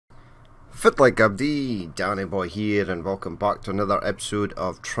Fit like Abdi, Danny Boy here, and welcome back to another episode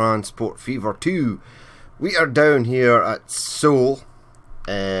of Transport Fever 2. We are down here at Seoul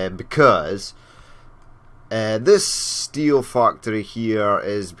because this steel factory here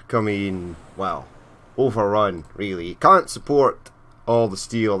is becoming, well, overrun, really. It can't support all the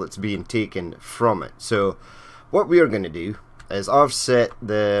steel that's being taken from it. So what we are going to do is I've set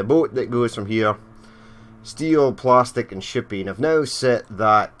the boat that goes from here, steel, plastic and shipping. I've now set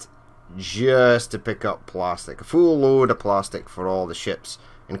that just to pick up plastic, a full load of plastic for all the ships,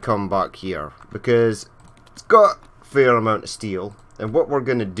 and come back here because it's got a fair amount of steel. And what we're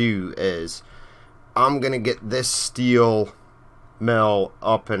going to do is I'm going to get this steel mill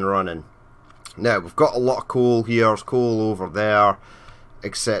up and running. Now we've got a lot of coal here, there's coal over there,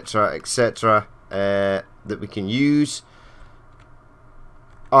 etc, etc, that we can use.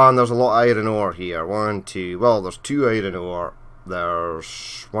 And there's a lot of iron ore here. There's 2 iron ore.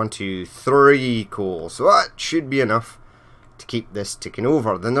 There's 3 coal. So that should be enough to keep this ticking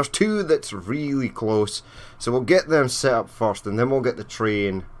over. Then there's 2 that's really close. So we'll get them set up first, and then we'll get the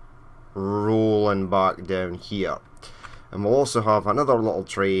train rolling back down here. And we'll also have another little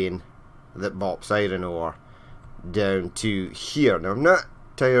train that bops iron ore down to here. Now I'm not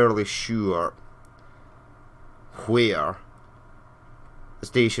entirely sure where the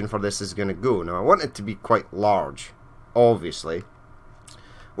station for this is going to go. Now I want it to be quite large, obviously.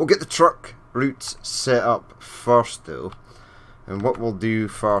 We'll get the truck routes set up first though, and what we'll do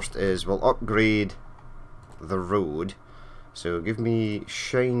first is we'll upgrade the road. So give me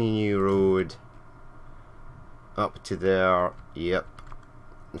shiny new road up to there. Yep,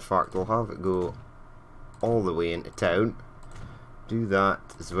 in fact we'll have it go all the way into town. Do that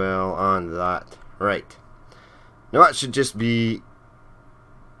as well, and that. Right, now that should just be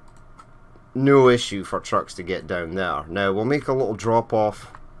no issue for trucks to get down there. Now we'll make a little drop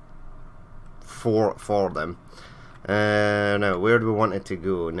off for them. Now where do we want it to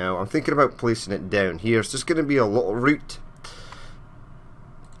go? Now I'm thinking about placing it down here. It's just going to be a little route,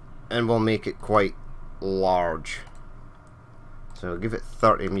 and we'll make it quite large. So give it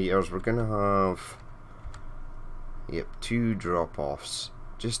 30 meters. We're going to have, yep, 2 drop offs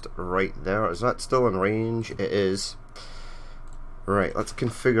just right there. Is that still in range? It is. Right, let's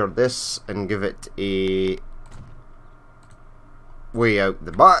configure this and give it a way out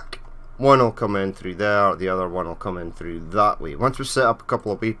the back. One will come in through there, the other one will come in through that way. Once we've set up a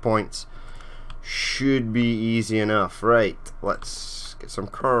couple of waypoints, should be easy enough. Right, let's get some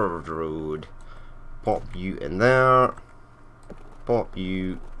curved road. Pop you in there. Pop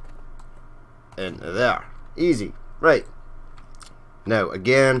you in there. Easy. Right. Now,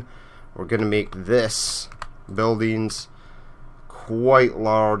 again, we're going to make this buildings quite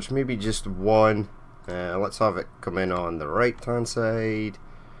large, maybe just one. Let's have it come in on the right hand side,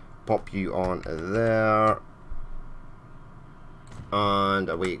 pop you on there, and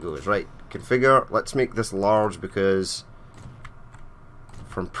away it goes. Right, configure. Let's make this large because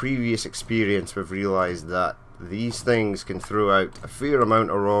from previous experience we've realized that these things can throw out a fair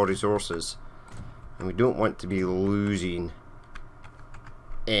amount of raw resources, and we don't want to be losing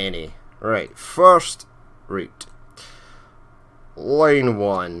any. Right, first route. Line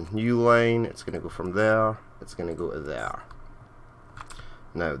 1, new line, it's going to go from there, it's going to go to there.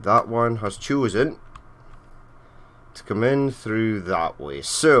 Now that one has chosen to come in through that way.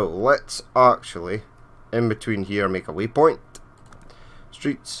 So let's actually, in between here, make a waypoint.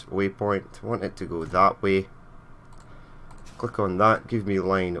 Streets, waypoint, want it to go that way. Click on that, give me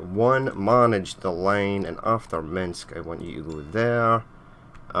line 1, manage the line, and after Minsk I want you to go there.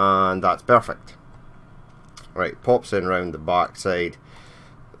 And that's perfect. Right, pops in round the back side.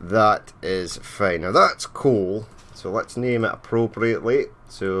 That is fine. Now that's coal, so let's name it appropriately.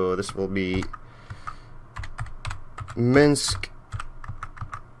 So this will be Minsk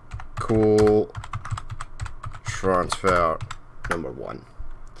Coal Transfer number 1.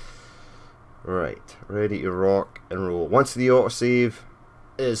 Right, ready to rock and roll. Once the autosave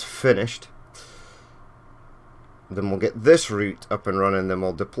is finished, then we'll get this route up and running. Then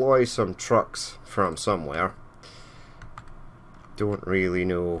we'll deploy some trucks from somewhere. Don't really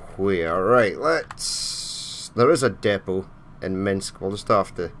know where. Right, there is a depot in Minsk. We'll just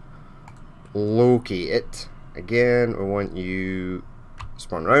have to locate it. Again, we want you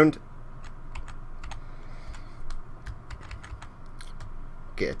spun round.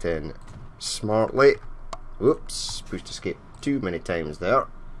 Get it in smartly. Whoops, pushed escape too many times there.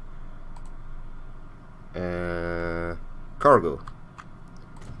 Cargo.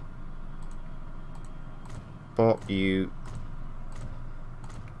 Pop you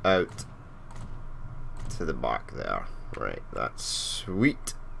out to the back there. Right, that's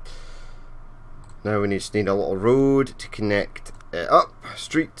sweet. Now we just need a little road to connect it up.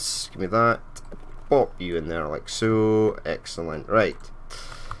 Streets, give me that. Pop you in there like so. Excellent. Right.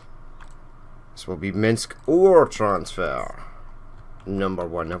 This will be Minsk ore transfer. Number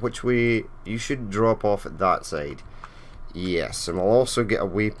 1. Now which way? You should drop off at that side. Yes, and we'll also get a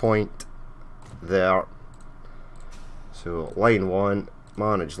waypoint there. So line 1,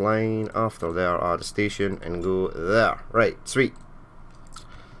 manage line, after there add a station and go there. Right, sweet.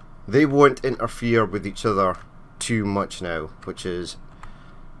 They won't interfere with each other too much now, which is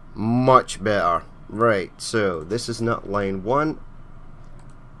much better. Right, so this is not line 1.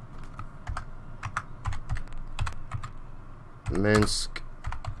 Minsk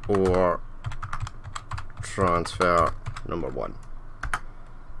ore transfer number 1.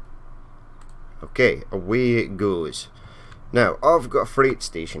 Okay, away it goes. Now, I've got a freight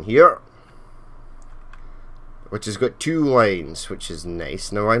station here, which has got 2 lines, which is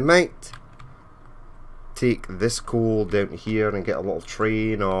nice. Now, I might take this coal down to here and get a little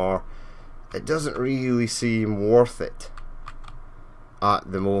train, or it doesn't really seem worth it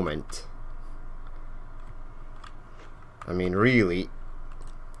at the moment. I mean, really,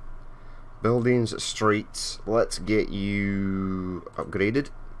 buildings, streets, let's get you upgraded.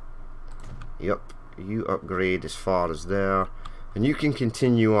 Yep, you upgrade as far as there, and you can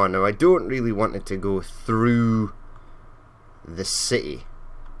continue on. Now, I don't really want it to go through the city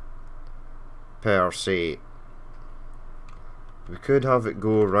per se. We could have it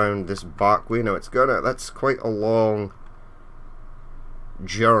go around this back way. Now, that's quite a long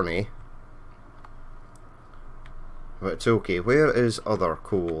journey, but it's okay. Where is other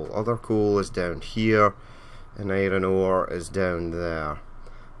coal? Other coal is down here, and iron ore is down there.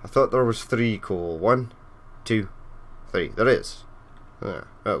 I thought there was 3 coal. 1, 2, 3. There is.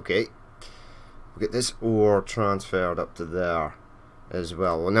 Okay. We'll get this ore transferred up to there as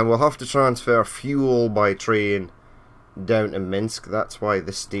well. Well, now we'll have to transfer fuel by train down to Minsk. That's why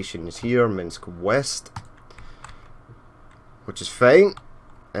this station is here, Minsk West, which is fine.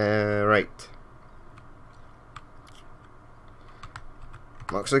 Right.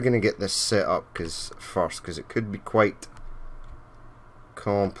 I'm actually going to get this set up first, because it could be quite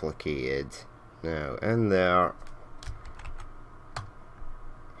complicated. Now, in there,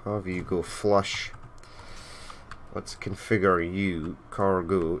 have you go flush. Let's configure you,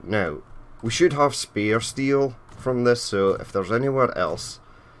 cargo. Now, we should have spare steel from this, so if there's anywhere else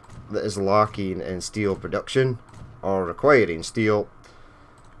that is lacking in steel production or requiring steel,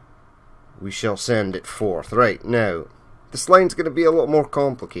 we shall send it forth. Right, now, this line's going to be a lot more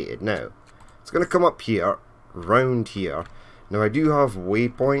complicated now. It's going to come up here, round here. Now, I do have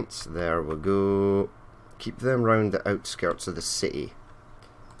waypoints. There we go. Keep them round the outskirts of the city.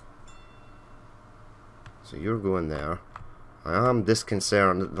 So you're going there. I am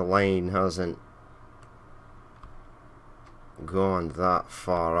disconcerted that the line hasn't gone that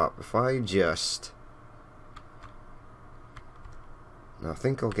far up. If I just... Now, I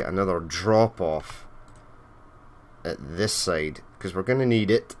think I'll get another drop off at this side, because we're going to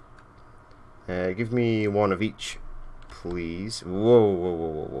need it. Give me 1 of each, please. Whoa, whoa,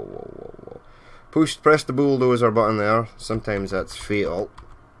 whoa, whoa, whoa, whoa, whoa. Press the bulldozer button there. Sometimes that's fatal.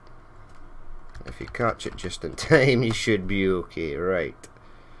 If you catch it just in time, you should be okay. Right.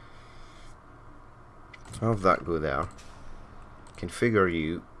 Have that go there. Configure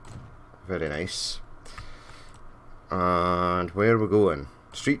you. Very nice. And where are we going?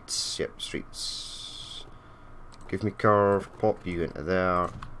 Streets? Yep, streets. Give me curve. Pop you into there.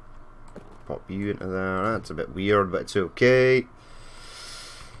 Pop you into there. That's a bit weird, but it's okay.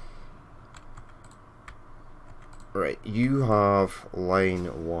 Right, you have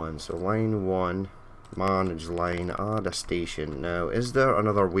line 1. So line 1, manage line, add a station. Now, is there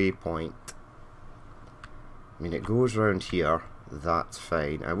another waypoint? I mean, it goes around here. That's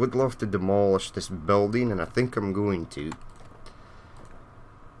fine. I would love to demolish this building, and I think I'm going to.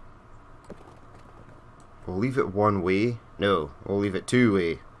 We'll leave it 1 way. No, we'll leave it 2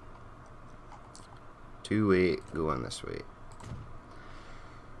 way. 2 way, going this way.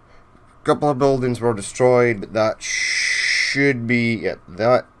 Couple of buildings were destroyed, but that should be... Yeah,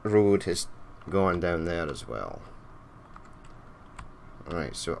 that road has gone down there as well.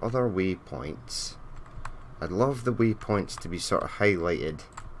 Alright, so other waypoints. I'd love the waypoints to be sort of highlighted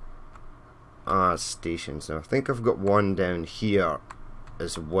as stations. Now, I think I've got 1 down here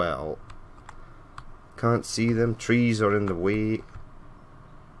as well. Can't see them. Trees are in the way.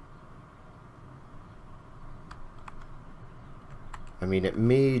 I mean, it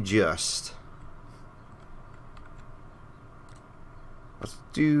may just... Let's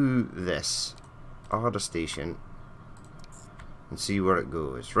do this. Add a station. And see where it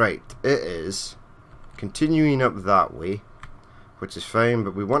goes. Right, it is continuing up that way, which is fine,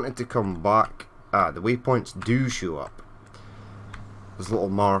 but we wanted to come back. The waypoints do show up. There's little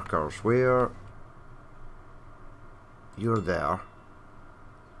markers. Where? You're there.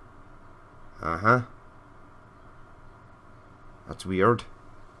 That's weird.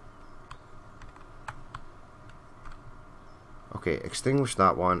 Okay, extinguish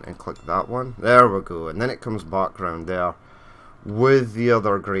that one and click that one. There we go. And then it comes back round there with the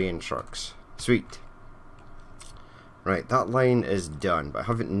other grain trucks. Sweet. Right, that line is done, but I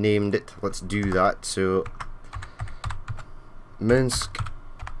haven't named it. Let's do that. So, Minsk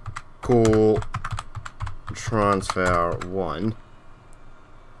Coal Transfer 1.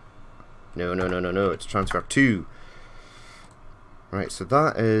 No, it's Transfer 2. Right, so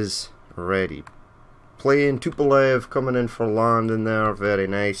that is ready. Plane Tupolev coming in for landing there. Very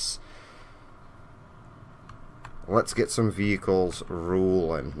nice. Let's get some vehicles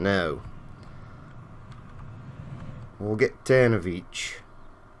rolling. Now, we'll get 10 of each.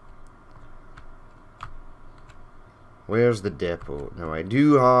 Where's the depot? Now, I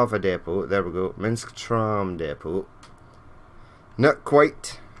do have a depot. There we go. Minsk Tram Depot. Not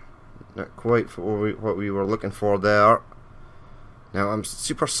quite for what we were looking for there. Now, I'm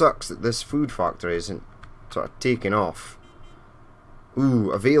super sucks that this food factory isn't sort of taking off.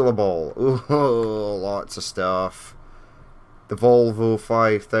 Ooh, available. Ooh, lots of stuff. The Volvo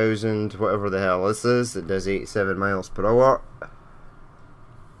 5000, whatever the hell this is, it does 87 miles per hour.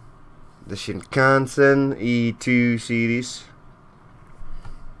 The Shinkansen E2 series.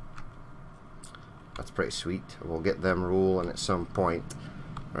 That's pretty sweet. We'll get them rolling at some point.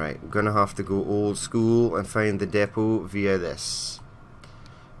 Right, I'm gonna have to go old school and find the depot via this.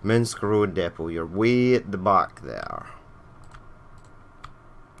 Minsk Road Depot, you're way at the back there.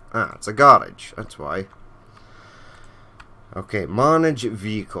 Ah, it's a garage, that's why. Okay, manage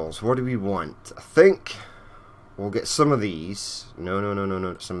vehicles. What do we want? I think we'll get some of these.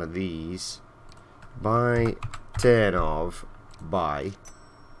 No, some of these. Buy 10 of. Buy.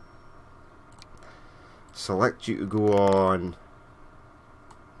 Select you to go on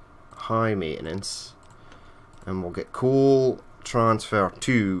high maintenance. And we'll get coal transfer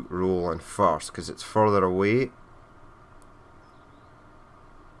 2 rolling first because it's further away.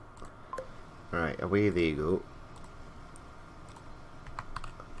 Right, away they go.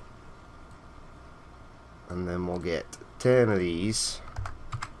 And then we'll get 10 of these.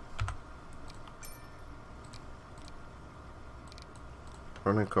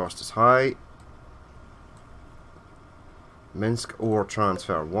 Running cost is high. Minsk ore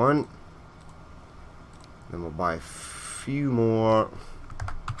transfer 1. Then we'll buy a few more.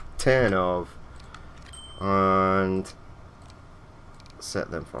 10 of. And set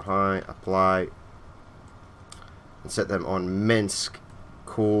them for high. Apply. And set them on Minsk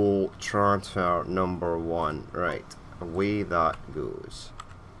coal transfer number 1. Right, away that goes.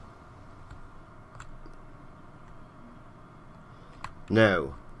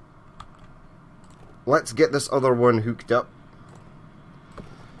 Now, let's get this other one hooked up.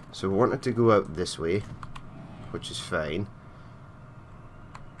 So we wanted to go out this way, which is fine.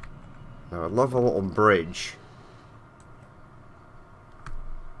 Now I love a little bridge.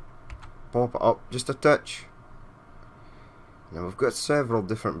 Pop it up just a touch. Now we've got several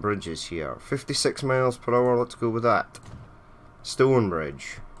different bridges here. 56 miles per hour, let's go with that. Stone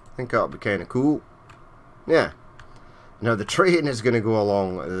bridge. I think that'll be kind of cool. Yeah. Now the train is going to go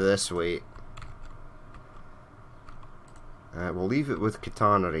along this way. We'll leave it with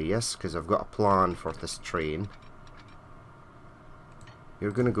Katanari, yes, because I've got a plan for this train.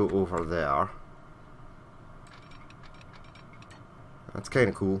 You're going to go over there. That's kind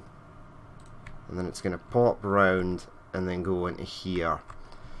of cool. And then it's going to pop round and then go into here.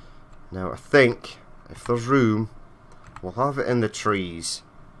 Now I think if there's room, we'll have it in the trees.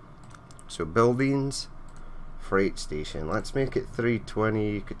 So buildings, freight station. Let's make it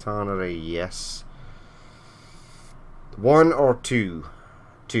 320 Katanari, yes. 1 or 2?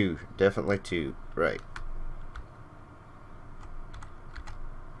 2, definitely 2. Right.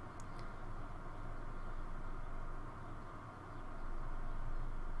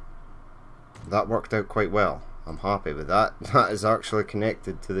 That worked out quite well. I'm happy with that. That is actually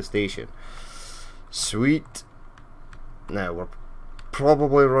connected to the station. Sweet. Now we're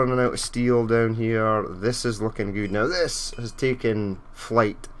probably running out of steel down here. This is looking good. Now this has taken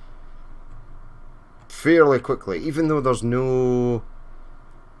flight fairly quickly, even though there's no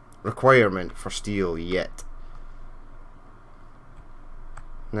requirement for steel yet.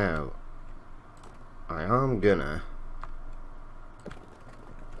 Now I am gonna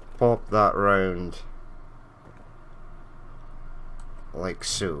pop that round like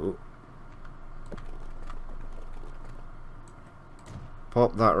so.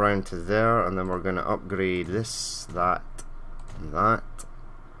 Pop that round to there, and then we're going to upgrade this, that, and that.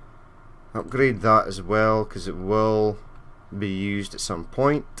 Upgrade that as well, because it will be used at some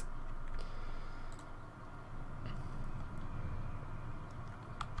point.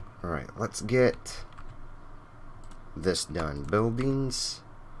 Alright, let's get this done. Buildings.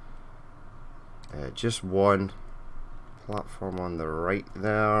 Just one platform on the right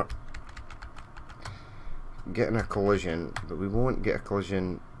there. Getting a collision, but we won't get a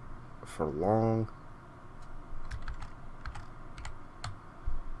collision for long.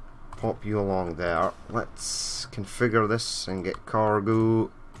 Pop you along there. Let's configure this and get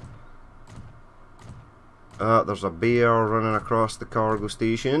cargo. There's a bear running across the cargo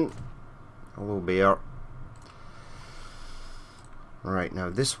station. Hello, bear. Right, now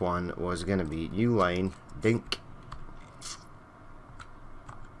this one was going to be new line, dink.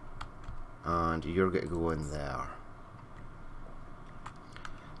 And you're going to go in there.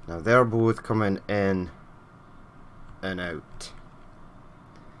 Now they're both coming in and out.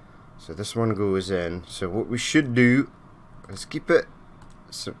 So this one goes in. So what we should do is keep it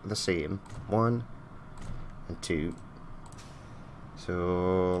the same. 1 and 2.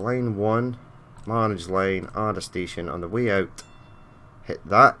 So line 1, manage line, add a station. On the way out, hit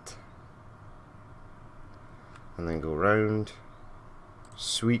that. And then go round.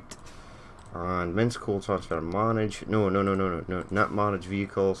 Sweet. And mince coal transfer, manage. No, not manage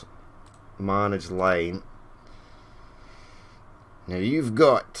vehicles. Manage line. Now you've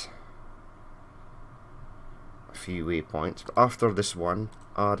got a few waypoints, but after this one,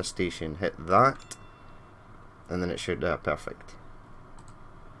 add a station, hit that, and then it should perfect.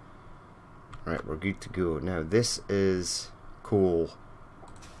 Right, we're good to go. Now this is coal.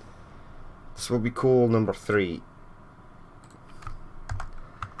 This will be coal number 3.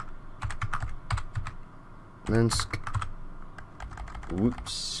 Minsk.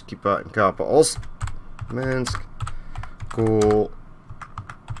 Whoops, keep that in capitals. Minsk. Coal.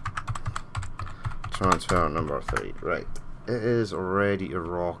 Transfer number 3. Right. It is ready to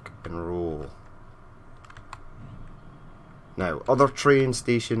rock and roll. Now, other train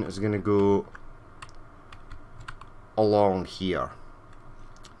station is going to go along here.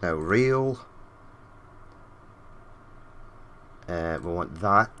 Now, rail. We want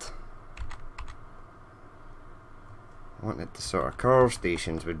that. I want it to sort of curve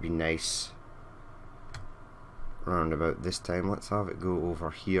stations would be nice. Around about this time. Let's have it go over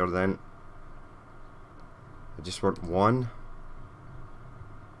here then. I just want one.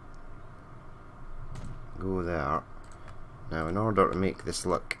 Go there. Now in order to make this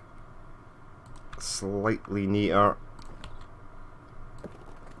look slightly neater,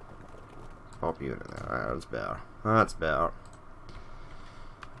 pop you in there. That's better. That's better.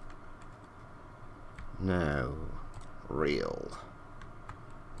 Now, rail.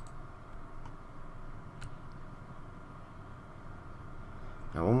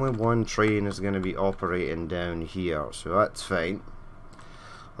 Now only one train is going to be operating down here, so that's fine.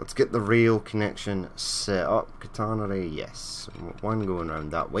 Let's get the rail connection set up. Catenary, yes. One going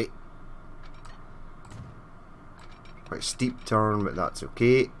around that way. Quite a steep turn, but that's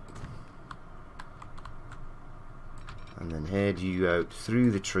okay. And then head you out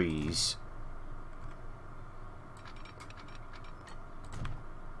through the trees.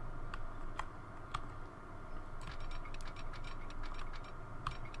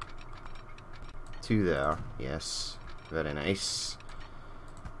 Two there, yes. Very nice.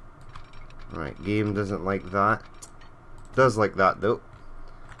 Right, game doesn't like that. Does like that though.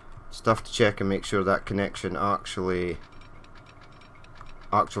 Stuff to check and make sure that connection actually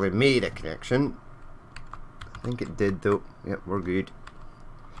made a connection. I think it did though. Yep, we're good.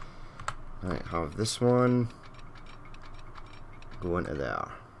 Right, have this one go into there.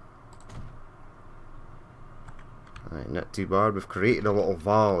 Right, not too bad. We've created a little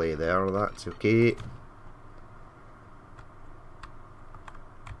valley there. That's okay.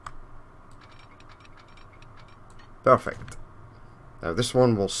 Perfect. Now this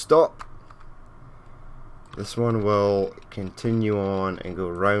one will stop. This one will continue on and go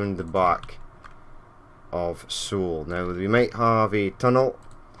round the back of Seoul. Now we might have a tunnel.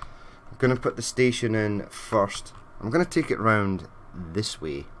 I'm going to put the station in first. I'm going to take it round this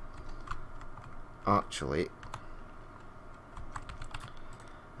way. Actually.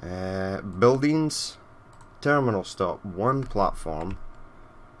 Buildings. Terminal stop. One platform.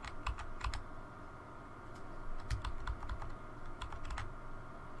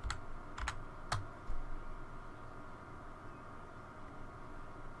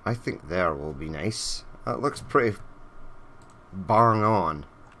 I think there will be nice. That looks pretty bang on.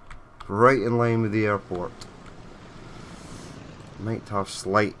 Right in line with the airport. Might have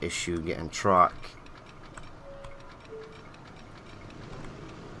slight issue getting track.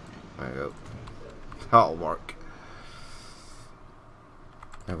 There we go. That'll work.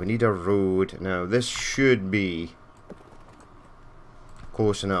 Now we need a road. Now this should be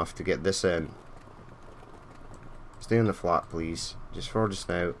close enough to get this in. Stay on the flat, please. Just for just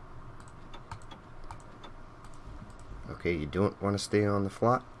now. Okay, you don't want to stay on the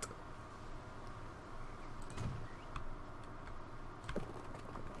flat.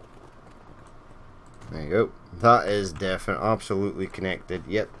 There you go. That is definitely absolutely connected.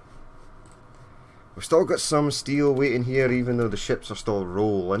 Yep. We've still got some steel waiting here, even though the ships are still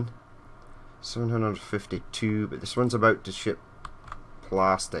rolling. 752, but this one's about to ship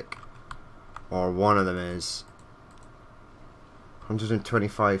plastic. Or one of them is.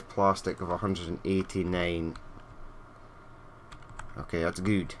 125 plastic of 189. Okay, that's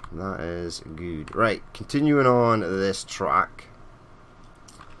good. That is good. Right, continuing on this track.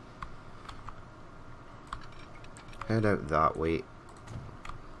 Head out that way.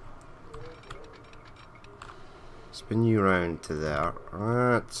 Spin you around to there.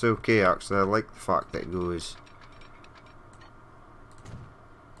 That's okay, actually. I like the fact that it goes.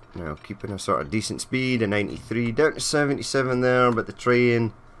 Now, keeping a sort of decent speed, a 93, down to 77 there, but the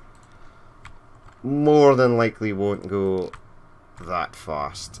train more than likely won't go that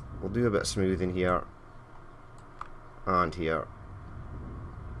fast. We'll do a bit of smoothing here and here.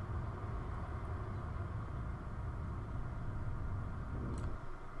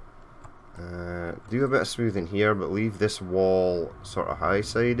 Do a bit of smoothing here, but leave this wall sort of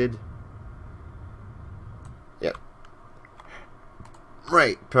high-sided. Yep.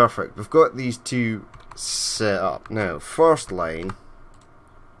 Right, perfect. We've got these two set up. Now, first line.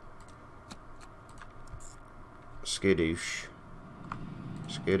 Skadoosh.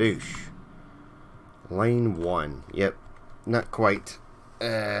 Skadoosh. Line 1. Yep. Not quite.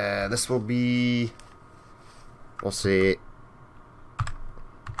 This will be... we'll say...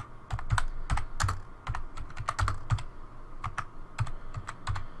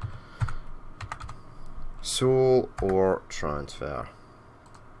 Seoul or transfer.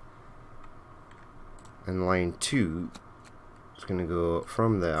 And line 2 is going to go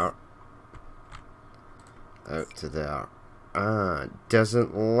from there out to there.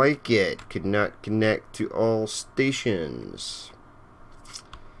 Doesn't like it. Could not connect to all stations.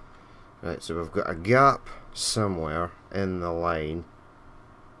 Right, so we've got a gap somewhere in the line.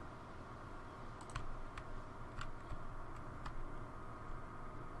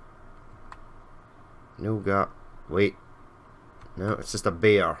 No gap. Wait. No, it's just a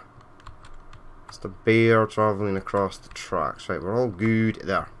bear. It's the bear travelling across the tracks. Right, we're all good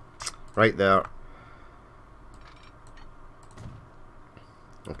there. Right there.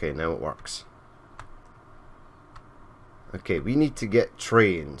 Okay, now it works. Okay, we need to get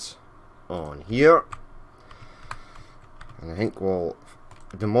trains on here. And I think we'll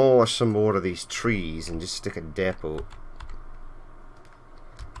demolish some more of these trees and just stick a depot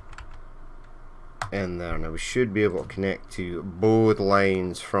in there. Now we should be able to connect to both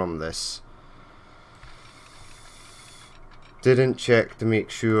lines from this. Didn't check to make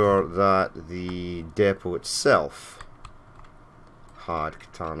sure that the depot itself had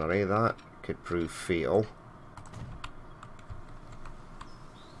catenary. That could prove fatal.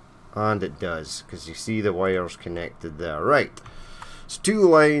 And it does, because you see the wires connected there. Right, so two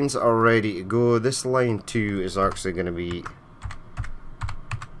lines are ready to go. This line 2 is actually going to be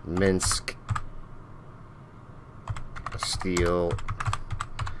Minsk steel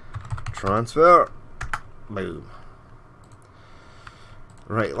transfer. Boom.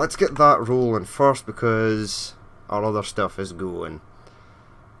 Right, let's get that rolling first because our other stuff is going.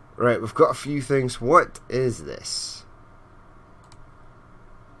 Right, we've got a few things. What is this?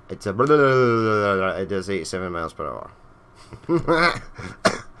 It's a it does 87 miles per hour.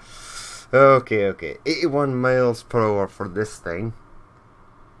 Okay. 81 miles per hour for this thing.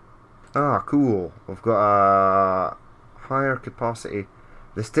 Ah, cool. We've got a higher capacity.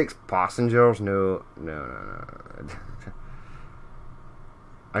 This takes passengers? No.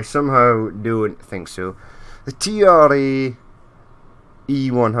 I somehow don't think so. The TRA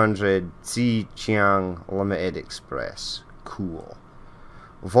E100 Xichang Limited Express. Cool.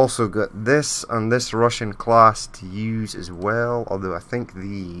 We've also got this and this Russian class to use as well, although I think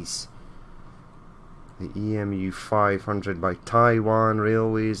these, the EMU 500 by Taiwan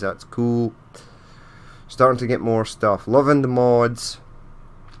Railways, that's cool. Starting to get more stuff. Loving the mods.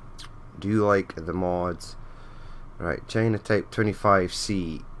 Do like the mods. Right, China Type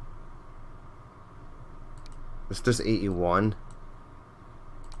 25C. This does 81.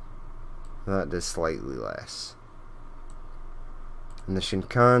 That does slightly less. And the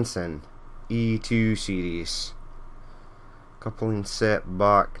Shinkansen E2 series. Coupling set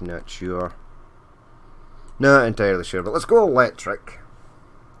back, not sure. Not entirely sure, but let's go electric.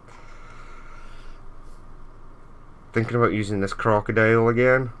 Thinking about using this crocodile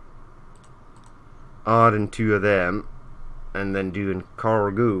again. Adding 2 of them. And then doing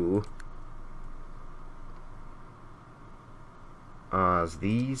cargo as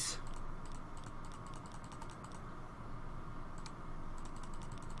these.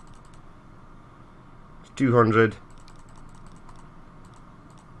 It's 200.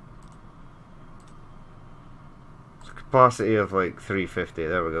 Capacity of like 350.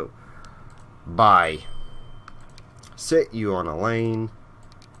 There we go. Buy. Set you on a line.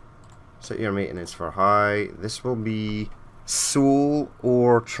 Set your maintenance for high. This will be Seoul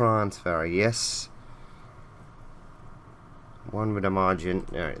or transfer. Yes. One would imagine.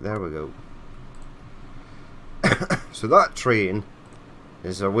 Alright, there we go. So that train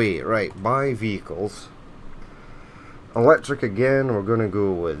is away. Right, buy vehicles. Electric again. We're going to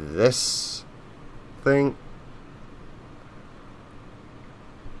go with this thing.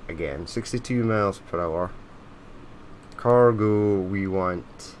 Again, 62 miles per hour. Cargo, we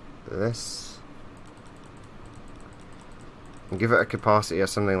want this. And give it a capacity of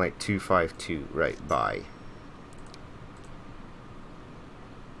something like 252. Right, buy.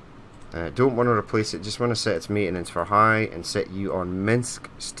 Don't want to replace it, just want to set its maintenance for high and set you on Minsk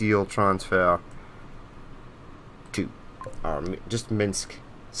Steel Transfer 2. Or just Minsk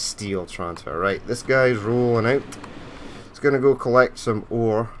Steel Transfer. Right, this guy's rolling out. Gonna go collect some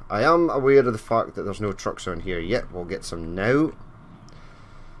ore. I am aware of the fact that there's no trucks on here yet. We'll get some now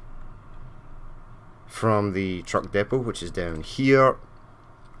from the truck depot, which is down here.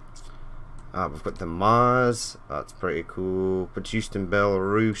 We've got the Maz, that's pretty cool. Produced in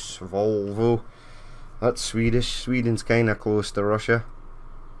Belarus. Volvo, that's Swedish. Sweden's kind of close to Russia,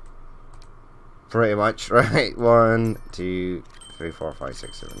 pretty much. Right, 1, 2, 3, 4, 5,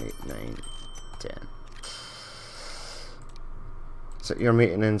 6, 7, 8, 9, 10. Set your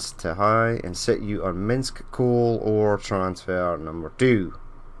maintenance to high and set you on Minsk coal ore transfer number 2,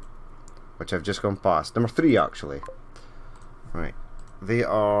 which I've just gone past. Number 3 actually. Right, they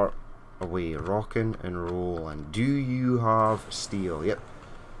are away, rocking and rolling. Do you have steel? Yep.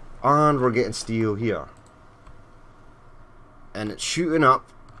 And we're getting steel here. And it's shooting up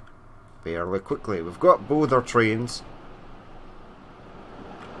fairly quickly. We've got both our trains.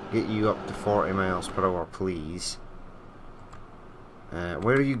 Get you up to 40 miles per hour, please.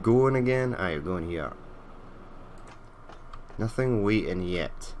 Where are you going again? Ah, you're going here. Nothing waiting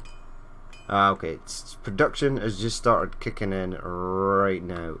yet. Ah, okay. Production has just started kicking in right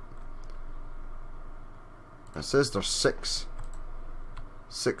now. It says there's 6.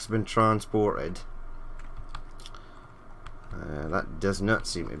 6 been transported. That does not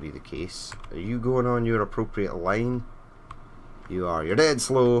seem to be the case. Are you going on your appropriate line? You are. You're dead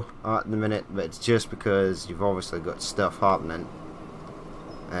slow at the minute, but it's just because you've obviously got stuff happening.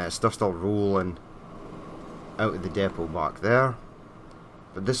 Stuff still rolling out of the depot back there,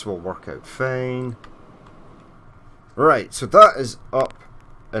 but this will work out fine. Right, so that is up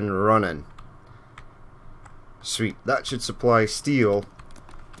and running. Sweet, that should supply steel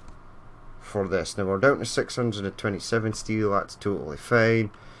for this. Now we're down to 627 steel, that's totally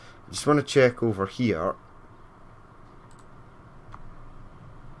fine. I just want to check over here.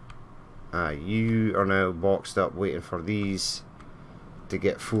 You are now boxed up waiting for these to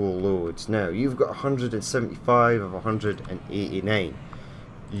get full loads. Now you've got 175 of 189.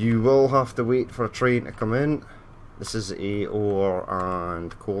 You will have to wait for a train to come in. This is a ore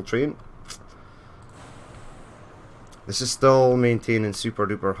and coal train. This is still maintaining super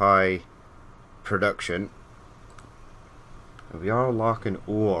duper high production. And we are lacking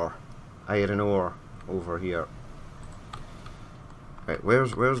ore, iron ore over here. Right,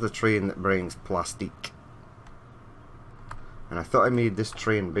 where's the train that brings plastic? And I thought I made this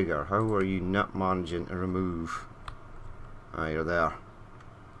train bigger. How are you not managing to remove? Ah, you're there.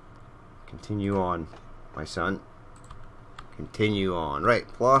 Continue on, my son. Continue on. Right,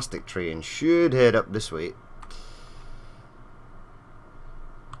 plastic train should head up this way.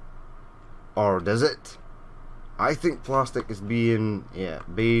 Or does it? I think plastic is being, yeah,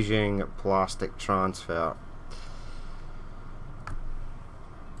 Beijing plastic transfer.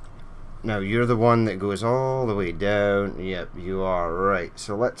 Now you're the one that goes all the way down. Yep, you are. Right,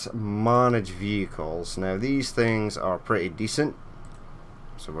 so let's manage vehicles. Now these things are pretty decent,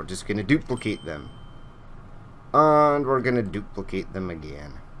 so we're just going to duplicate them. And we're going to duplicate them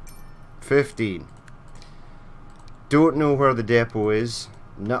again. 15. Don't know where the depot is.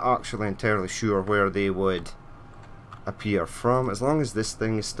 Not actually entirely sure where they would appear from. As long as this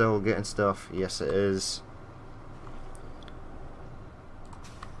thing is still getting stuff. Yes, it is.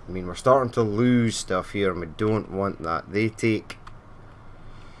 I mean, we're starting to lose stuff here, and we don't want that. They take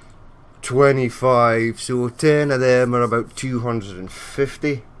 25, so 10 of them are about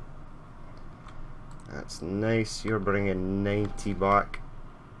 250. That's nice. You're bringing 90 back.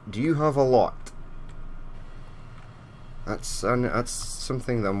 Do you have a lot? That's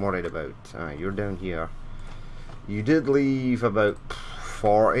something that I'm worried about. You're down here. You did leave about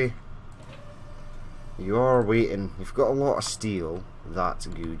 40. You are waiting. You've got a lot of steel. That's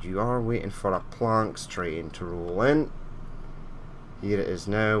good. You are waiting for a planks train to roll in. Here it is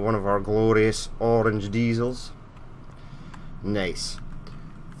now. One of our glorious orange diesels. Nice.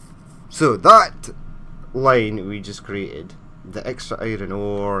 So that line we just created, the extra iron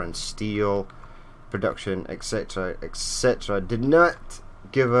ore and steel production, etc., etc., did not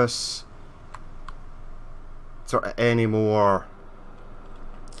give us sort of any more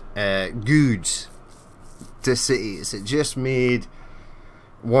goods to cities. It just made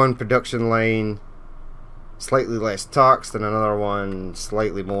one production line slightly less taxed and another one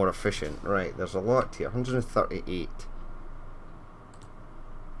slightly more efficient. Right, there's a lot here. 138.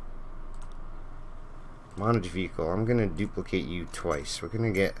 Manage vehicle. I'm going to duplicate you twice. We're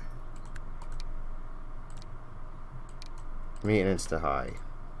going to get maintenance to high.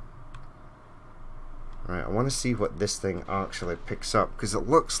 Right, I want to see what this thing actually picks up, because it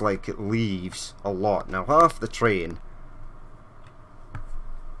looks like it leaves a lot. Now, half the train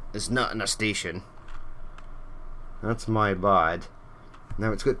is not in a station. That's my bad.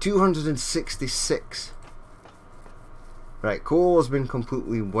 Now it's got 266. Right, coal has been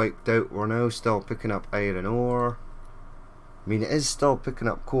completely wiped out. We're now still picking up iron ore. I mean, it is still picking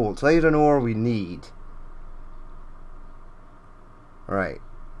up coal. It's iron ore we need. Right.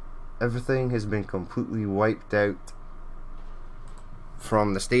 Everything has been completely wiped out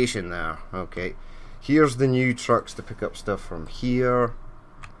from the station there. Okay. Here's the new trucks to pick up stuff from here.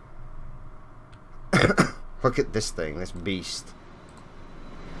 Look at this thing, this beast.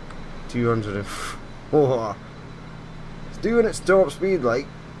 204. It's doing its top speed, like.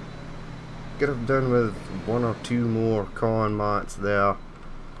 Get it done with one or two more con mats there.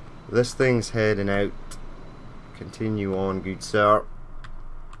 This thing's heading out. Continue on, good sir.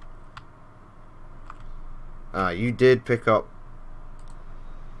 You did pick up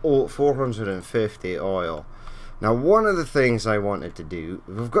 450 oil. Now, one of the things I wanted to do,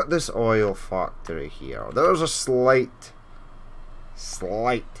 we've got this oil factory here. There's a slight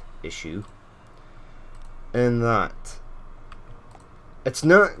issue in that it's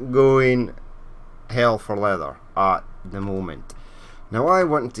not going hell for leather at the moment. Now, I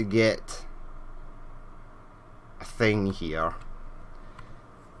want to get a thing here.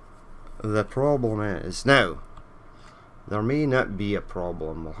 The problem is, now, there may not be a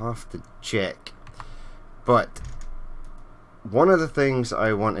problem, we'll have to check, but one of the things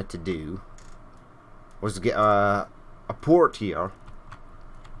I wanted to do was get a port here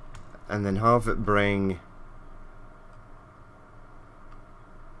and then have it bring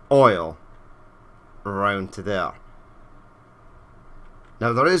oil around to there.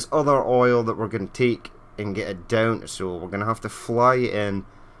 Now, there is other oil that we're going to take and get it down to Seoul. We're going to have to fly it in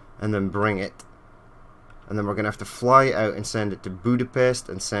and then bring it, and then we're going to have to fly it out and send it to Budapest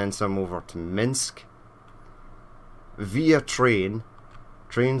and send some over to Minsk via train.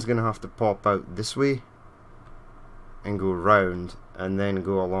 Train's going to have to pop out this way and go round and then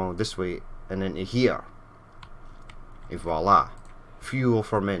go along this way and into here. Et voila, fuel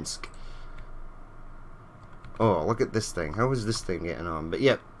for Minsk. Oh, look at this thing. How is this thing getting on? But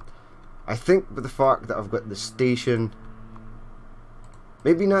yep, I think with the fact that I've got the station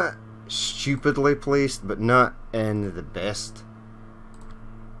maybe not stupidly placed, but not in the best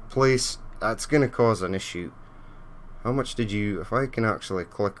place, that's going to cause an issue. How much did you... If I can actually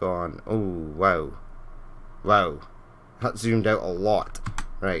click on... Oh, wow. Wow. That zoomed out a lot.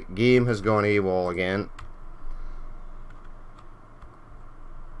 Right, game has gone AWOL again.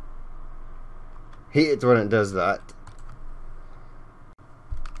 Hate it when it does that.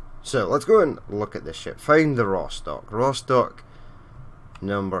 So, let's go and look at this ship. Find the Rostock. Rostock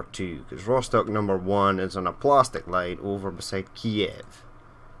number 2, because Rostock number 1 is on a plastic line over beside Kiev.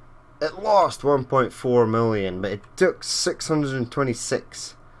 It lost 1.4 million, but it took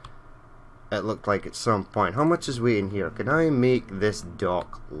 626. It looked like at some point. How much is waiting here? Can I make this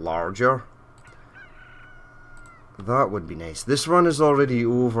dock larger? That would be nice. This run is already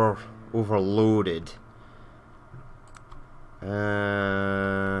overloaded.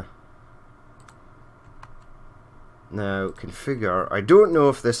 Now, configure. I don't know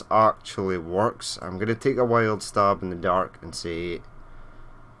if this actually works. I'm going to take a wild stab in the dark and say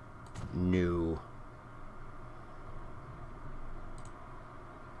no.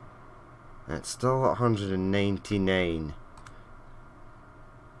 It's still at 199.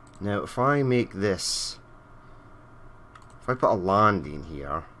 Now, if I make this, if I put a landing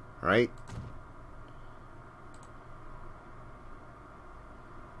here, right?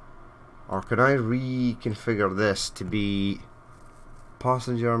 Or can I reconfigure this to be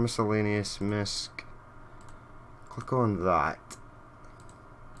passenger miscellaneous MISC? Click on that.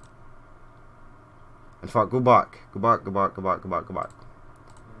 In fact, go back. Click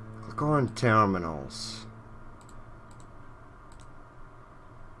on terminals.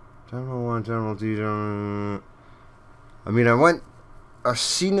 Terminal 1, terminal 2, terminal... I mean, I've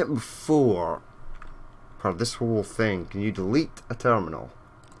seen it before. For this whole thing. Can you delete a terminal?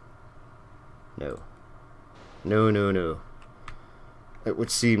 No. No. It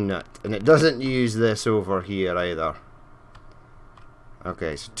would seem not. And it doesn't use this over here either.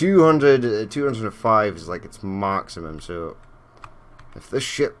 Okay, so 205 is like its maximum, so if this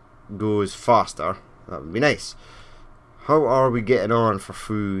ship goes faster, that would be nice. How are we getting on for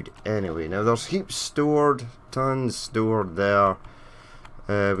food anyway? Now there's heaps stored, tons stored there.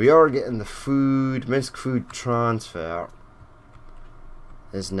 We are getting the food. Minsk food transfer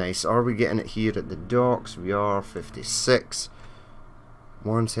is nice. Are we getting it here at the docks? We are. 56.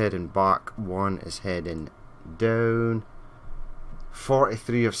 One's heading back, one is heading down.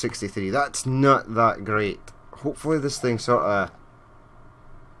 43 of 63. That's not that great. Hopefully this thing sort of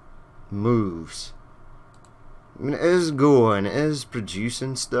moves. I mean, it is going, it is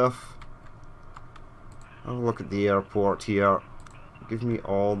producing stuff. I'll look at the airport here. Give me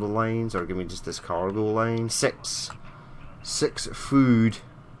all the lines, or give me just this cargo line. 6 food.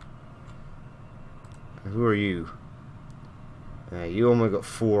 Who are you? You only got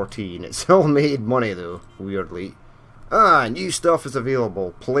 14. It still made money though, weirdly. Ah, new stuff is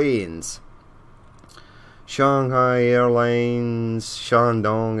available. Planes. Shanghai Airlines,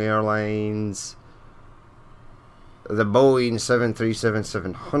 Shandong Airlines, the Boeing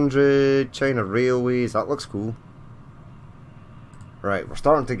 737-700, China Railways. That looks cool. Right, we're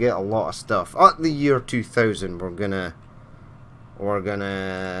starting to get a lot of stuff. At the year 2000, we're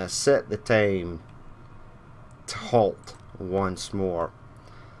gonna set the time to halt once more.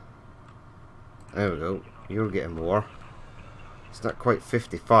 There we go. You're getting more. It's not quite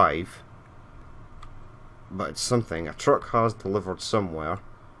 55, but it's something. A truck has delivered somewhere.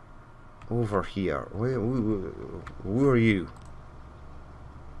 Over here. Who are you?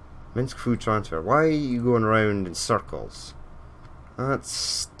 Minsk food transfer. Why are you going around in circles? That's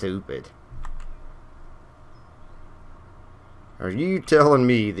stupid. Are you telling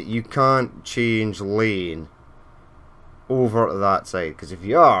me that you can't change lane over to that side? Because if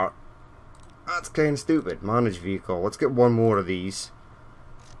you are, that's kind of stupid. Manage vehicle. Let's get one more of these.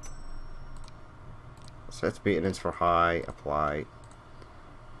 Set maintenance for high. Apply.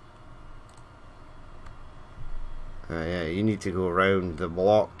 Yeah, you need to go around the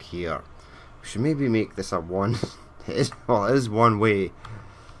block here. We should maybe make this a one. It is one way.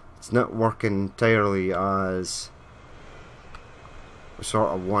 It's not working entirely as we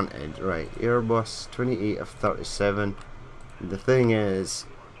sort of wanted. Right, Airbus 28 of 37. The thing is,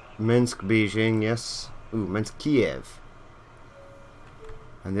 Minsk, Beijing, yes. Ooh, Minsk, Kiev.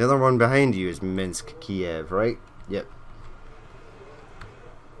 And the other one behind you is Minsk, Kiev, right? Yep.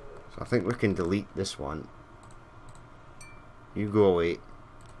 So I think we can delete this one. You go away.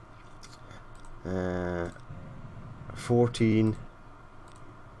 14.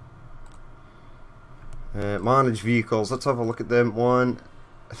 Manage vehicles. Let's have a look at them. 1,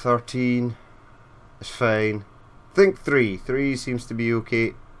 13 is fine. I think 3. 3 seems to be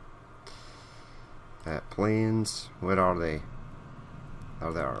okay. Planes. Where are they?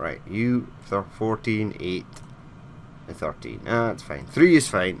 Oh, they are. Right. You 14, 8, and 13. That's fine. 3 is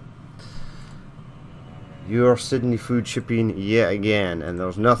fine. You're Sydney food shipping yet again, and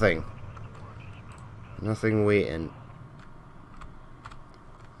there's nothing waiting.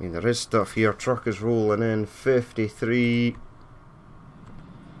 I mean, there is stuff here. Truck is rolling in. 53.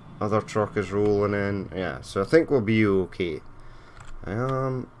 Other truck is rolling in. Yeah, so I think we'll be okay.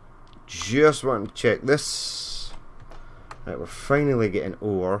 Just wanting to check this. Right, we're finally getting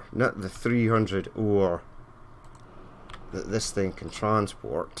ore. Not the 300 ore that this thing can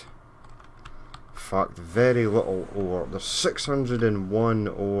transport. In fact, very little ore. There's 601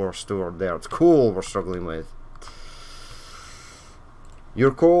 ore stored there. It's coal we're struggling with.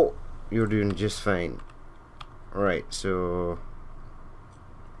 Your coal, you're doing just fine. Right, so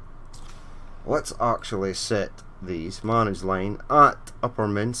let's actually set these. Manage line at Upper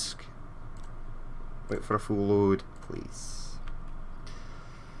Minsk. Wait for a full load, please.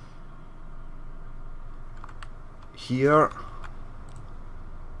 Here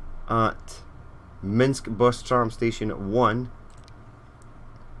at Minsk bus tram station 1.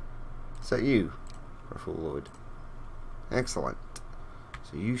 Is that you? For a full load. Excellent.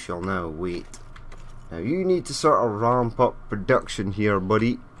 So you shall now wait. Now you need to sort of ramp up production here,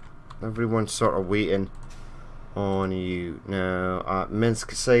 buddy. Everyone's sort of waiting on you. Now at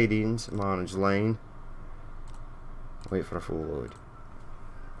Minsk sidings, manage line. Wait for a full load.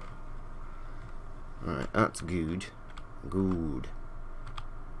 Alright, that's good. Good.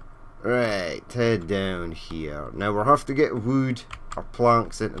 Right, head down here. Now we'll have to get wood or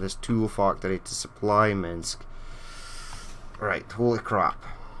planks into this tool factory to supply Minsk. Right, holy crap.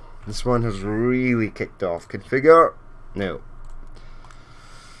 This one has really kicked off. Configure? No.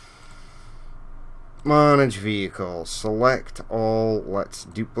 Manage vehicles. Select all. Let's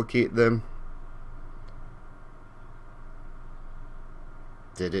duplicate them.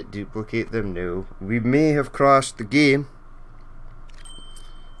 Did it duplicate them? No. We may have crashed the game.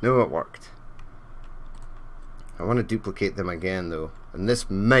 No, it worked. I want to duplicate them again though, and this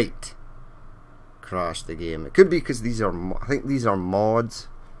might crash the game. It could be because these are, I think these are mods.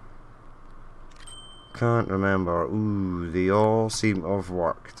 Can't remember. Ooh, they all seem to have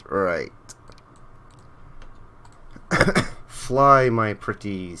worked. Right. Fly, my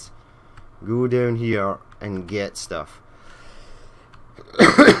pretties. Go down here and get stuff.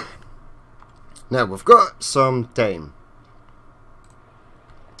 Now we've got some time.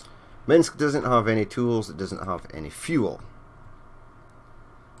 Minsk doesn't have any tools, it doesn't have any fuel.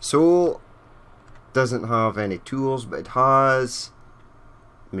 Seoul doesn't have any tools, but it has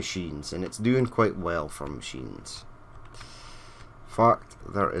machines, and it's doing quite well for machines. In fact,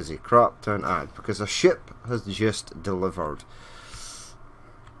 there is a crap ton ad because a ship has just delivered.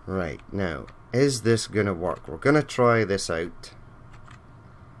 Right, now, is this gonna work? We're gonna try this out.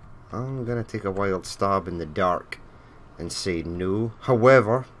 I'm gonna take a wild stab in the dark and say no.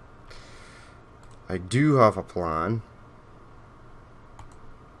 However, I do have a plan.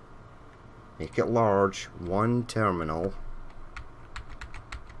 Make it large, one terminal.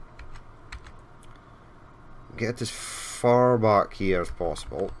 Get as far back here as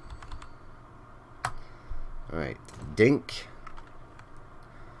possible. Alright, Dink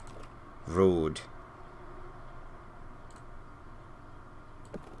Road.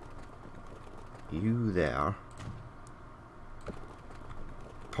 You there.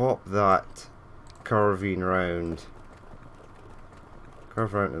 Pop that curving round.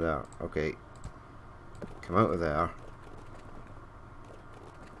 Curve round to there. Okay. Come out of there.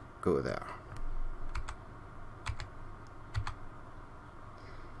 Go to there.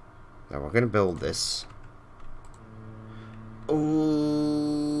 Now we're going to build this.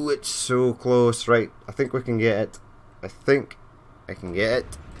 Oh, it's so close. Right, I think we can get it. I think I can get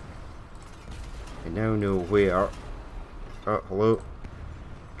it. I now know where. Oh, hello.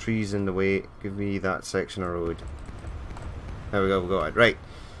 Trees in the way. Give me that section of road. There we go, we got it. Right.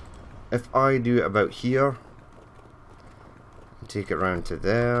 If I do it about here, take it round to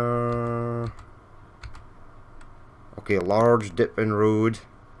there. Okay, large dip in road.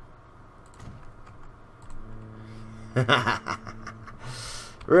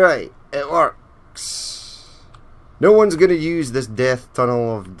 Right, it works. No one's gonna use this death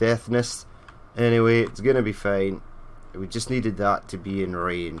tunnel of deathness. Anyway, it's gonna be fine. We just needed that to be in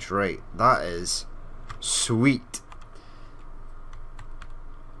range. Right, that is sweet.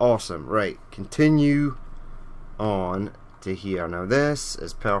 Awesome. Right, continue on to here. Now this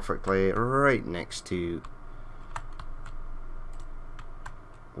is perfectly right next to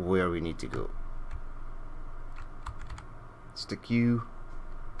where we need to go. Stick you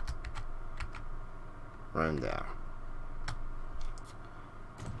around there.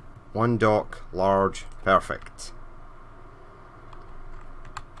 One dock, large, perfect.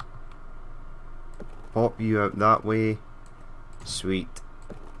 Pop you out that way. Sweet.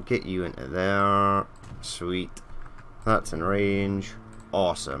 Get you into there. Sweet. That's in range.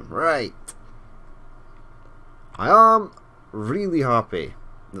 Awesome. Right. I am really happy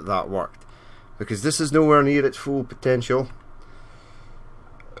that that worked, because this is nowhere near its full potential.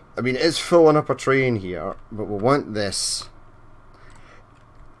 I mean, it is filling up a train here, but we want this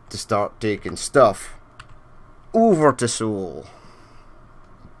to start taking stuff over to Seoul.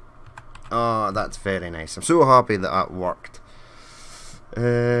 Oh, that's very nice. I'm so happy that that worked.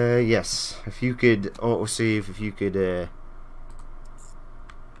 Yes, if you could autosave, if you could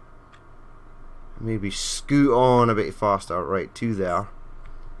maybe scoot on a bit faster, right to there.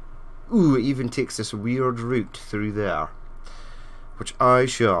 Ooh, it even takes this weird route through there, which I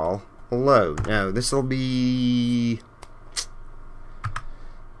shall allow. Now, this will be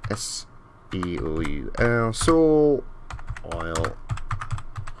SEOUL, Soul Oil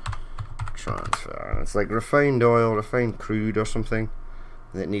Transfer. It's like refined oil, refined crude or something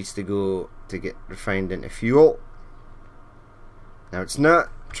that needs to go to get refined into fuel. Now, it's not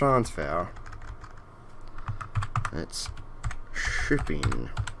transfer, it's shipping.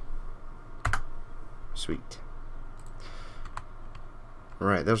 Sweet.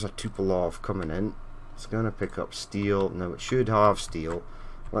 Right, there's a Tupolev coming in. It's going to pick up steel. Now, it should have steel.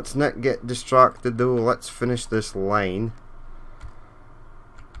 Let's not get distracted though. Let's finish this line.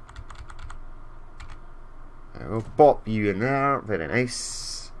 I'll pop you in there. Very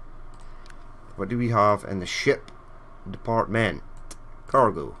nice. What do we have in the ship department?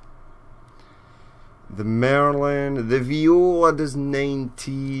 Cargo. The Merlin, the Viola does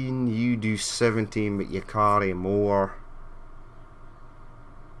 19, you do 17, but you carry more.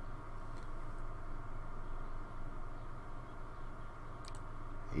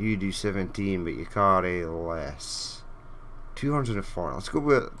 You do 17, but you carry less. 204. Let's go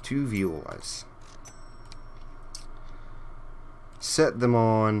with 2 Violas. Set them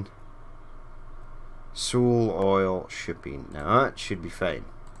on Soul Oil shipping. Now that should be fine.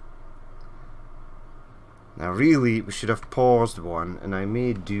 Now really we should have paused one, and I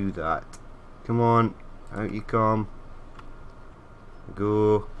may do that. Come on, out you come.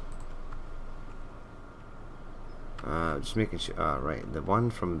 Go. Just making sure. Right, the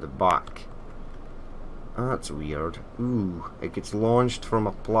one from the back. That's weird. Ooh, it gets launched from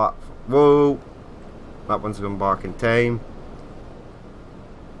a platform. Whoa! That one's going back in time.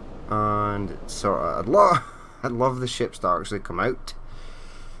 And sort of, I'd love the ships to actually come out.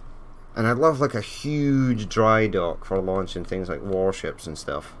 And I'd love like a huge dry dock for launching things like warships and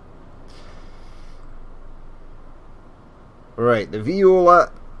stuff. Right, the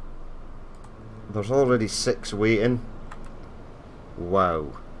Viola. There's already 6 waiting.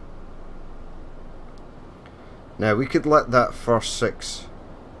 Wow. Now we could let that first 8,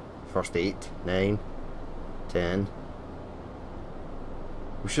 9, 10.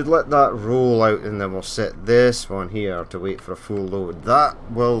 We should let that roll out, and then we'll set this one here to wait for a full load. That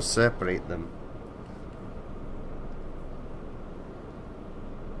will separate them.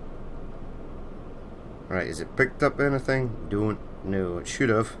 Right, is it picked up anything? Don't know. It should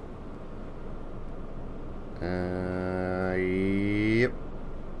have. Yep.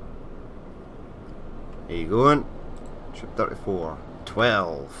 There you going. Ship 34.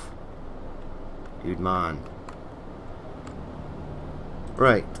 12. Good man.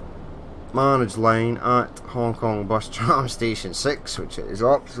 Right. Manage line at Hong Kong Bus Tram Station 6, which is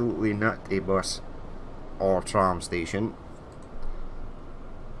absolutely not a bus or tram station.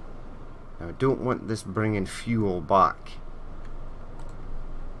 Now, I don't want this bringing fuel back.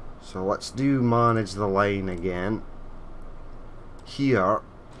 So let's do manage the line again. Here,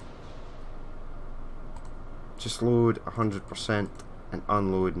 just load 100% and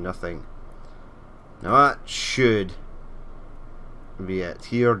unload nothing. Now that should be it.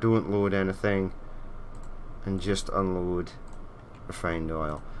 Here, don't load anything and just unload refined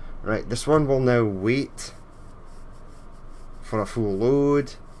oil. Right, this one will now wait for a full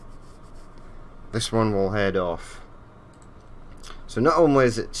load. This one will head off. So not only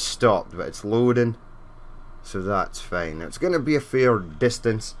is it stopped, but it's loading, so that's fine. Now it's going to be a fair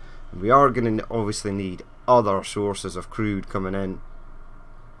distance, and we are going to obviously need other sources of crude coming in,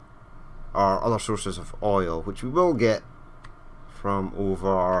 or other sources of oil, which we will get from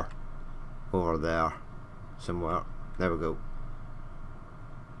over there somewhere. There we go.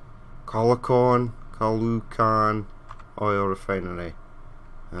 Caloocan oil refinery.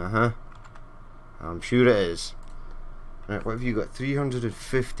 I'm sure it is. Right, what have you got?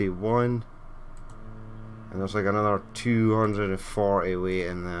 351, and there's like another 240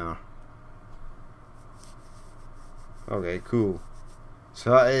 waiting there. Okay, cool.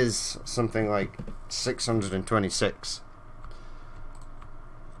 So that is something like 626.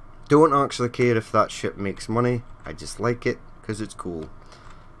 Don't actually care if that ship makes money. I just like it because it's cool.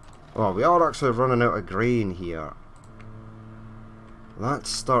 Oh, we are actually running out of grain here. That's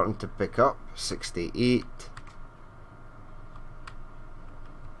starting to pick up. 68.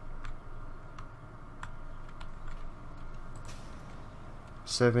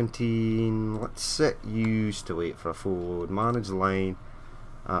 Let's set use to wait for a full load. Manage line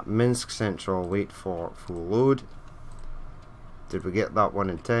at Minsk Central, wait for full load. Did we get that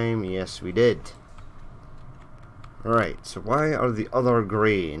one in time? Yes, we did. Right, so why are the other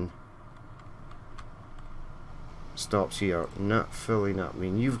grain stops here. Not filling up. I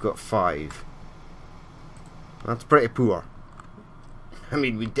mean, you've got 5. That's pretty poor. I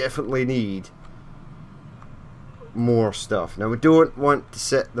mean, we definitely need more stuff. Now, we don't want to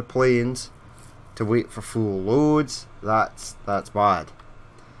set the planes to wait for full loads. That's bad.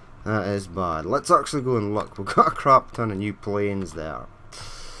 That is bad. Let's actually go and look. We've got a crap ton of new planes there.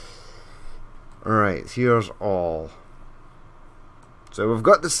 Alright, here's all. So we've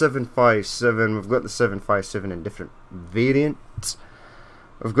got the 757, we've got the 757 in different variants.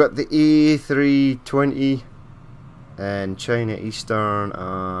 We've got the A320 and China Eastern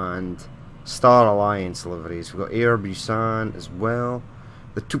and Star Alliance liveries. We've got Air Busan as well.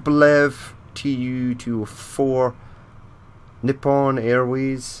 The Tupolev Tu-204, Nippon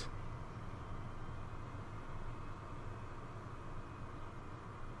Airways.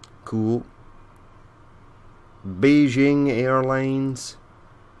 Cool. Beijing Airlines.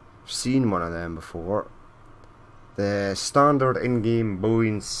 I've seen one of them before. The standard in-game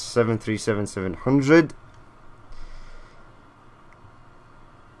Boeing 737-700.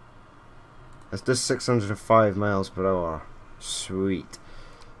 It's just 605 miles per hour. Sweet.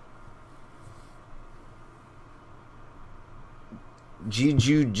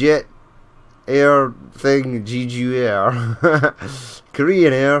 Jeju Jet Air thing, Jeju Air.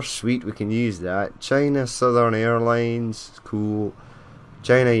 Korean Air, sweet, we can use that. China Southern Airlines, cool.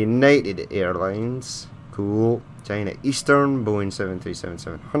 China United Airlines, cool. China Eastern, Boeing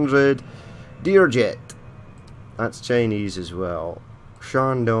 737-700. Deerjet, that's Chinese as well.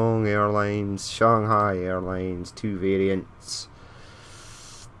 Shandong Airlines, Shanghai Airlines, 2 variants.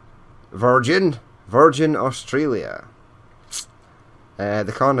 Virgin Australia.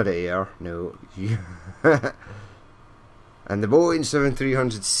 The Canada Air, no. And the Boeing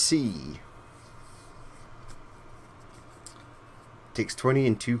 7300C. Takes 20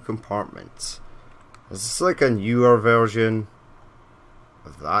 in 2 compartments. Is this like a newer version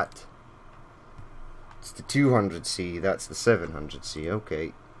of that? It's the 200C, that's the 700C,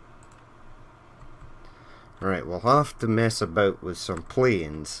 okay. Alright, we'll have to mess about with some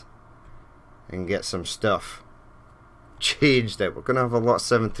planes and get some stuff changed out. We're going to have a lot of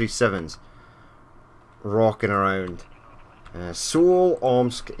 737s rocking around. Seoul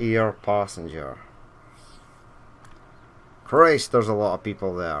Omsk Air Passenger. Christ, there's a lot of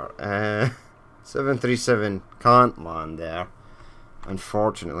people there. 737 can't land there,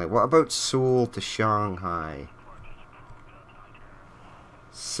 unfortunately. What about Seoul to Shanghai?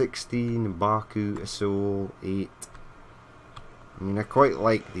 16, Baku to Seoul, 8. I mean, I quite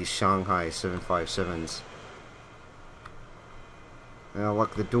like these Shanghai 757s. Now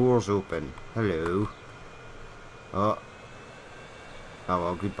look, the door's open. Hello. Oh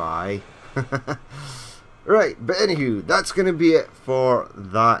well, goodbye. Right, but anywho, that's going to be it for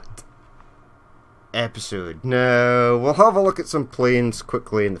that episode. Now, we'll have a look at some planes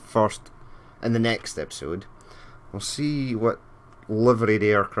quickly in the next episode. We'll see what liveried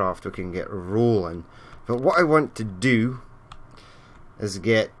aircraft we can get rolling. But what I want to do is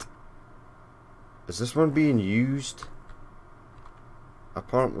get... Is this one being used?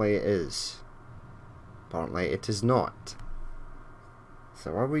 Apparently it is. Apparently it is not.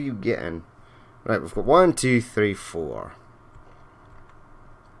 So what were you getting? Right, we've got 1, 2, 3, 4.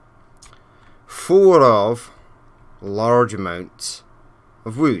 4 of large amounts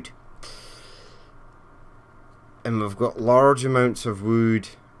of wood. And we've got large amounts of wood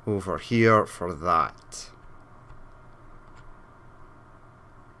over here for that.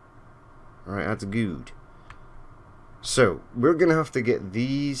 Right, that's good. So, we're going to have to get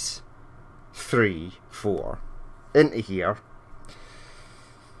these 3, 4 into here.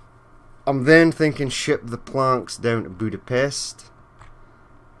 I'm then thinking ship the planks down to Budapest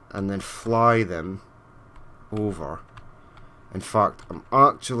and then fly them over. In fact, I'm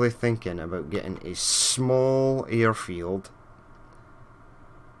actually thinking about getting a small airfield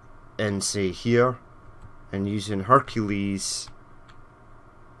in, say, here, and using Hercules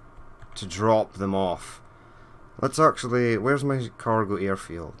to drop them off. Let's actually... Where's my cargo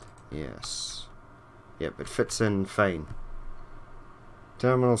airfield? Yes. Yep, it fits in fine.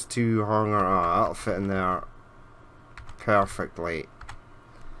 Terminals 2 hangar. That'll fit in there perfectly.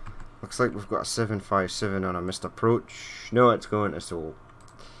 Looks like we've got a 757 on a missed approach. No, it's going to Seoul.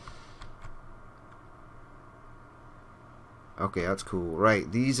 Okay, that's cool.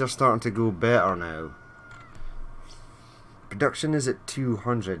 Right, these are starting to go better now. Production is at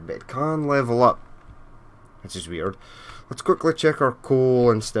 200, but it can level up, which is weird. Let's quickly check our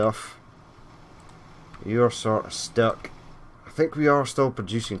coal and stuff. You're sort of stuck. I think we are still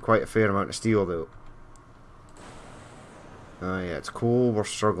producing quite a fair amount of steel though. Oh yeah, it's coal we're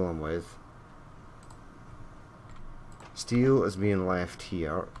struggling with. Steel is being left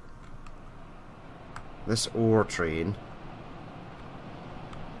here. This ore train.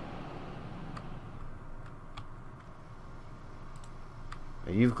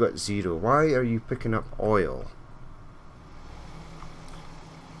 Now you've got 0. Why are you picking up oil?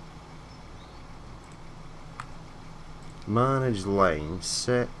 Manage line,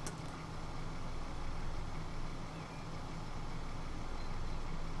 set.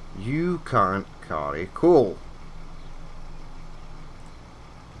 You can't carry coal.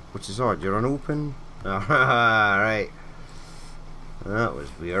 Which is odd, you're unopened? Right. That was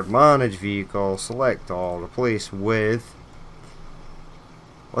weird. Manage vehicle, select all, replace with.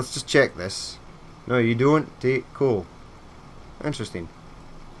 Let's just check this. No, you don't take coal. Interesting.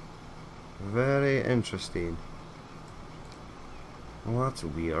 Very interesting. Well, that's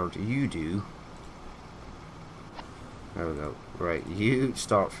weird. You do. There we go. Right, you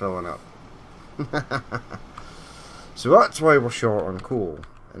start filling up. So that's why we're short on coal.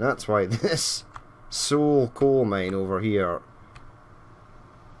 And that's why this Soul coal mine over here.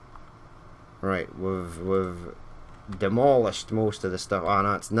 Right, we've demolished most of the stuff. Oh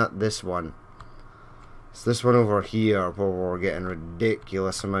no, it's not this one. It's this one over here where we're getting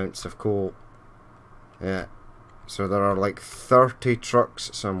ridiculous amounts of coal. Yeah. So there are like 30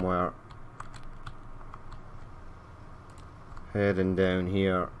 trucks somewhere heading down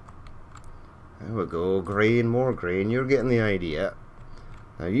here. There we go. Grain, more grain. You're getting the idea.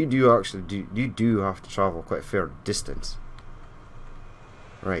 Now you do have to travel quite a fair distance.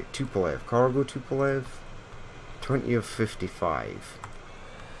 Right, Tupolev. Cargo Tupolev. 20 of 55.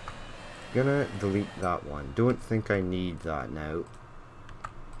 Gonna delete that one. Don't think I need that now.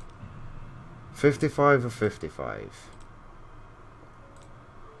 55 of 55.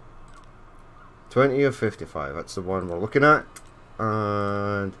 20 of 55. That's the one we're looking at.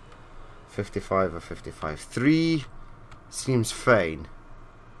 And 55 of 55. 3 seems fine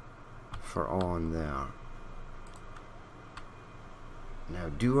for on there. Now,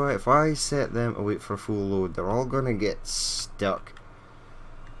 if I set them to wait for a full load, they're all gonna get stuck.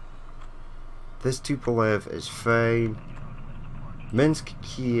 This Tupolev is fine. Minsk,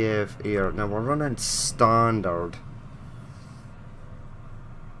 Kiev, Air. Now we're running standard.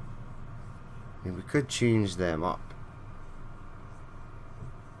 I mean, we could change them up.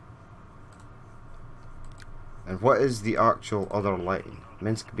 And what is the actual other line?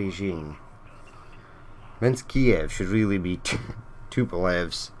 Minsk, Beijing. Minsk, Kiev should really be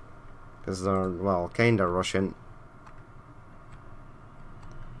Tupolevs, because they're, well, kinda Russian.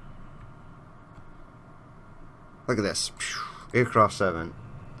 Look at this. Aircraft 7.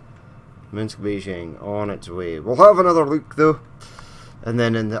 Minsk, Beijing, on its way. We'll have another look though. And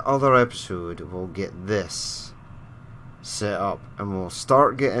then in the other episode, we'll get this set up. And we'll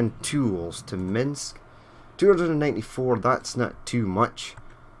start getting tools to Minsk. 294, that's not too much.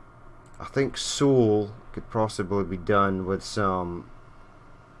 I think Seoul could possibly be done with some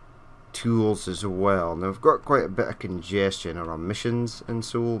tools as well. Now, we've got quite a bit of congestion or emissions in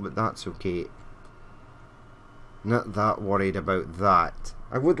Seoul, but that's okay. Not that worried about that.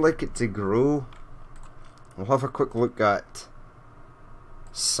 I would like it to grow. We'll have a quick look at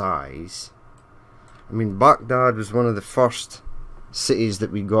size. I mean, Baghdad was one of the first cities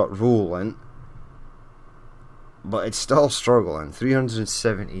that we got rolling, but it's still struggling.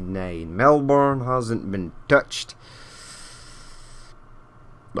 379. Melbourne hasn't been touched.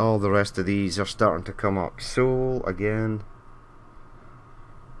 All the rest of these are starting to come up. Seoul again.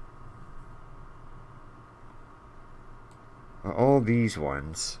 All these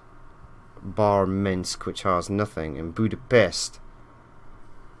ones, bar Minsk, which has nothing, and Budapest,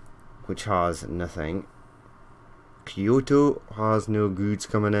 which has nothing. Kyoto has no goods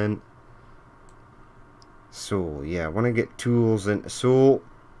coming in. So yeah, I want to get tools into Seoul.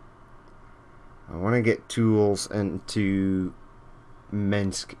 I want to get tools into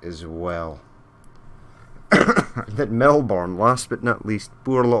Minsk as well. That Melbourne, last but not least,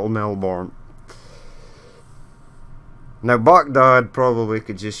 poor little Melbourne. Now Baghdad probably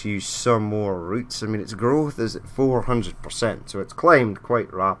could just use some more routes. I mean, its growth is at 400%, so it's climbed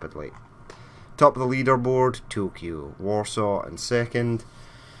quite rapidly. Top of the leaderboard, Tokyo. Warsaw in second.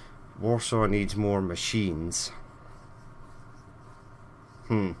 Warsaw needs more machines.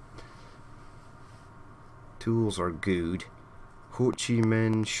 Tools are good. Ho Chi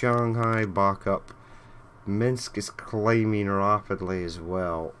Minh, Shanghai back up. Minsk is climbing rapidly as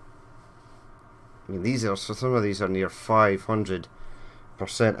well. I mean, these are, so some of these are near 500%.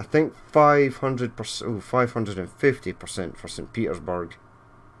 I think 500%, 550% for St. Petersburg.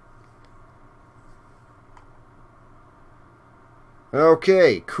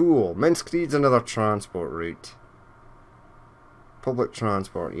 Okay, cool. Minsk needs another transport route. Public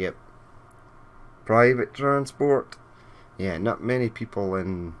transport, yep. Private transport, yeah, not many people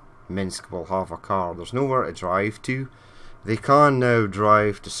in Minsk will have a car. There's nowhere to drive to. They can now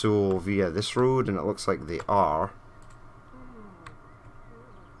drive to Seoul via this road, and it looks like they are.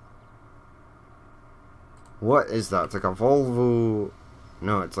 What is that? It's like a Volvo...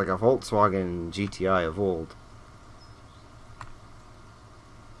 No, it's like a Volkswagen GTI of old.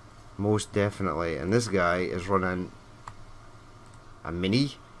 Most definitely. And this guy is running a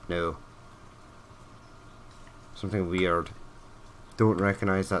Mini? No. Something weird. Don't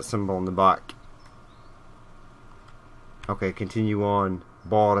recognize that symbol in the back. Okay, continue on.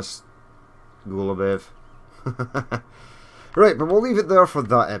 Boris Golubev. Right, but we'll leave it there for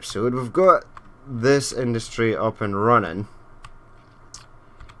that episode. We've got this industry up and running.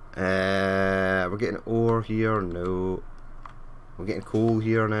 We're getting ore here. No. We're getting coal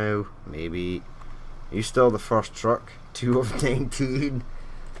here now. Maybe. Are you still the first truck? 2 of 19.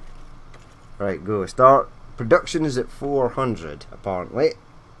 Right, go. Start. Production is at 400, apparently.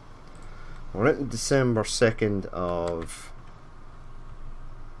 We're into December 2nd of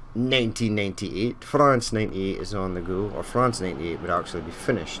 1998. France 98 is on the go. Or France 98 would actually be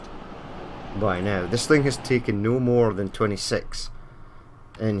finished by now. This thing has taken no more than 26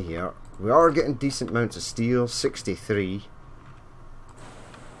 in here. We are getting decent amounts of steel, 63.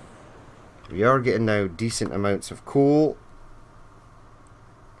 We are getting now decent amounts of coal.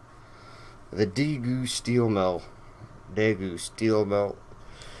 The Daegu Steel Mill. Daegu Steel Mill.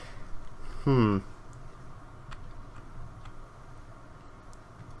 I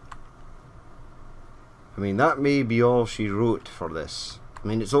mean, that may be all she wrote for this. I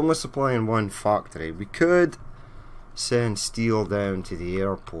mean, it's only supplying one factory. We could send steel down to the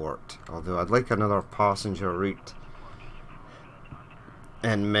airport, although I'd like another passenger route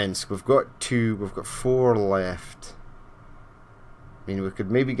in Minsk. We've got 2, we've got 4 left. I mean, we could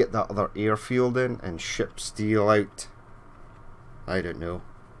maybe get that other airfield in and ship steel out, I don't know,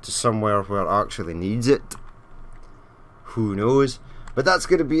 to somewhere where it actually needs it. Who knows? But that's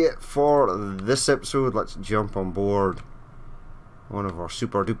going to be it for this episode. Let's jump on board one of our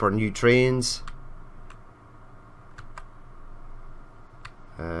super duper new trains.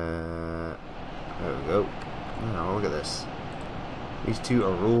 There we go. Oh, look at this. These two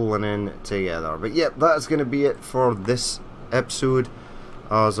are rolling in together. But yep, that's going to be it for this episode.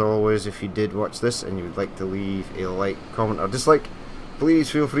 As always, if you did watch this and you would like to leave a like, comment or dislike, please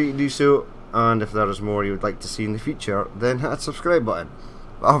feel free to do so. And if there is more you would like to see in the future, then hit that subscribe button.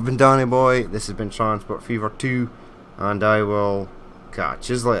 I've been Danny Boy, this has been Transport Fever 2, and I will catch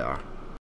you later.